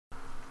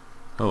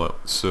Hello,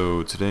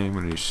 so today I'm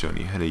going to be showing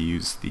you how to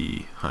use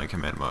the High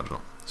Command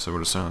module. So we're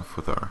going to start off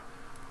with our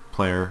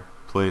player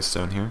place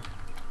down here.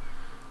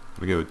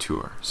 We go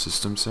to our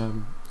System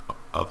tab,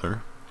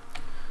 Other,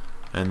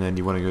 and then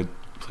you want to go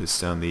place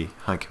down the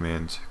High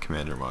Command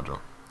Commander module.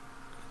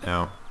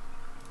 Now,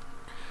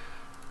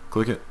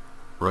 click it,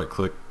 right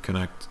click,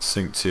 connect,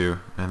 sync to,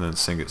 and then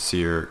sync it to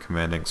your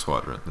commanding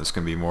squadron. This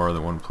can be more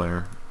than one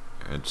player,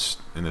 it's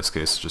in this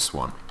case just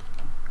one.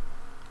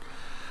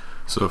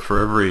 So for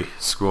every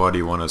squad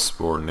you want a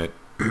subordinate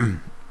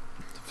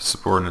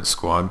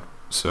squad,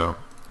 so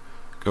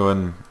go ahead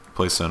and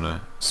place down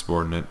a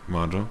subordinate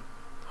module,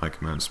 High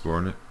Command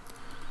subordinate,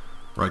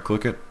 right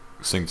click it,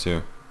 sync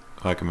to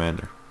High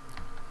Commander.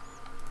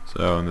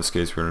 So in this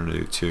case we're going to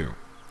do 2.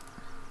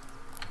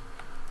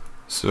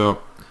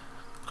 So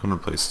I'm going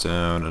to place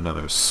down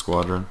another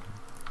squadron,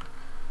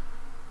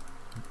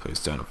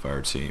 place down a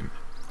fire team.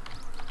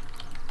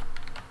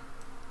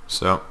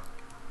 So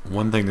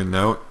one thing to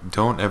note,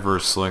 don't ever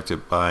select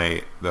it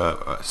by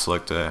the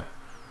select a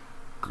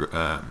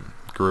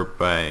group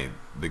by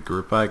the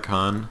group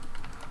icon.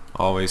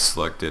 Always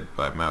select it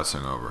by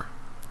mousing over.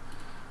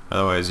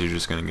 Otherwise you're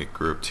just going to get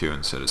group 2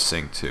 instead of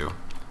sync 2.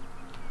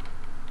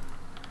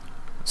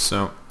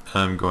 So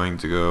I'm going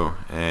to go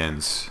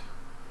and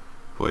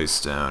place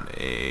down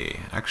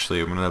I'm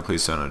going to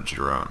place down a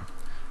drone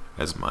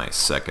as my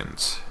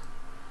second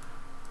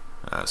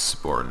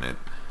subordinate.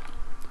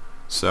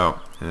 So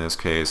in this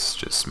case,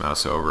 just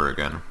mouse over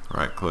again,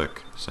 right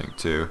click, sync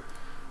to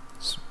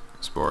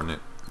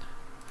subordinate.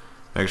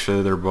 Make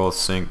sure they're both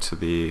synced to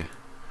the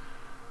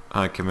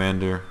High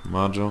Commander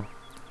module,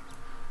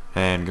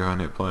 and go ahead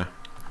and hit play.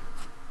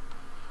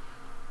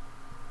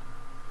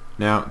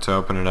 Now to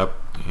open it up,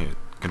 you hit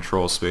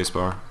Control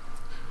Spacebar,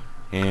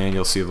 and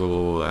you'll see the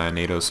little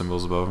NATO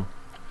symbols above them.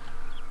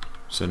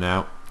 So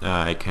now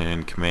I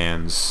can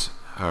command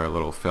our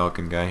little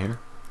Falcon guy here.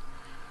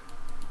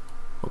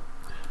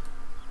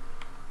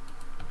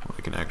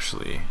 We can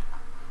actually,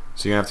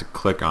 so you have to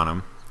click on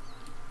him,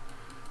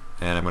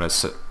 and I'm going to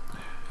set,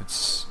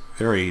 it's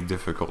very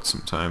difficult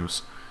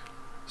sometimes,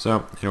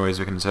 so anyways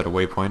we can set a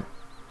waypoint,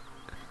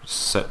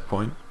 set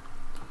waypoint.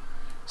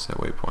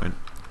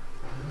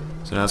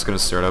 So now it's going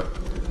to start up,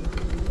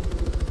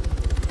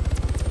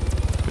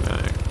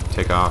 going to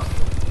take off.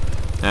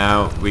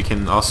 Now we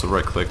can also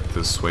right click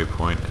this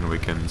waypoint and we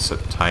can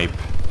set type,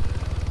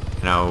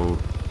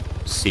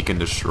 seek and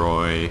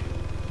destroy,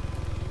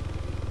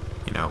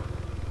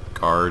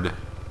 guard.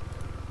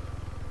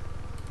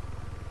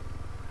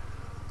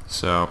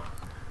 So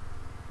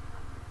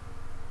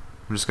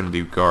I'm just going to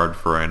do guard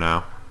for right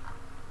now.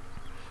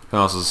 You can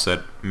also set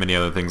many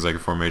other things like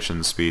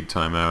formation, speed,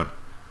 timeout,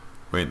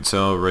 wait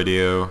until,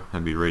 radio,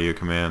 that'd be radio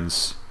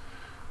commands,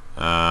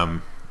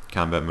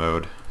 combat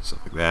mode, stuff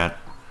like that.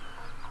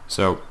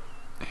 So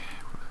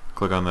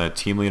click on the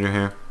team leader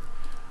here,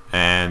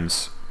 and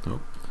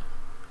boom,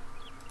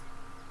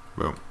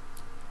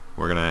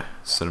 we're gonna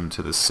set them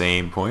to the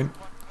same point.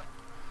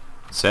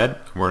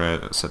 We're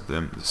gonna set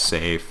them to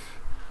safe,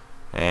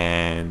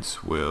 and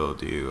we'll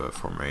do a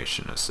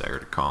formation, a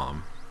staggered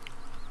column,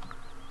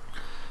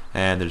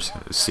 and they're just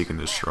gonna seek and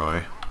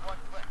destroy.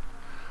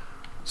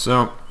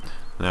 So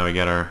now we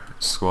got our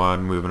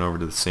squad moving over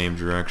to the same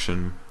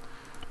direction,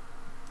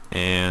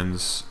 and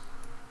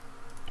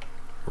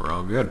we're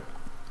all good.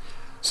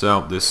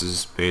 So this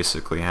is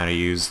basically how to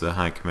use the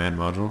High Command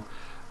module.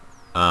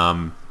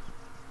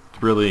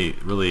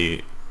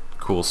 Really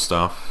cool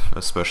stuff,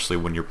 especially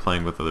when you're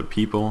playing with other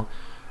people.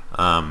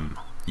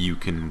 You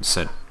can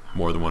set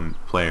more than one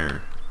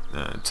player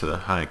to the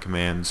High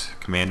Command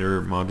Commander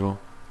module,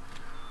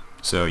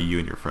 so you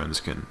and your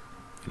friends can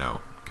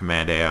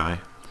command AI.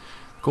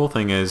 The cool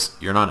thing is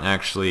you're not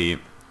actually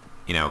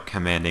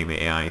commanding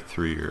the AI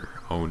through your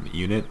own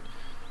unit,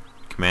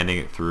 commanding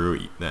it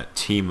through that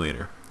team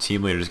leader.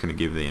 Team leader is going to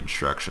give the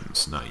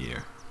instructions, not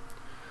you.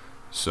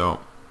 So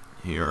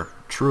you're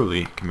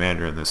truly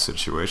commander in this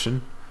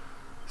situation.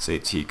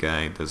 This AT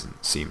guy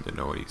doesn't seem to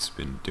know what he's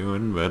been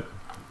doing, but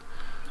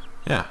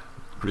yeah,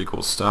 pretty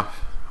cool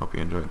stuff. Hope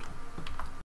you enjoyed.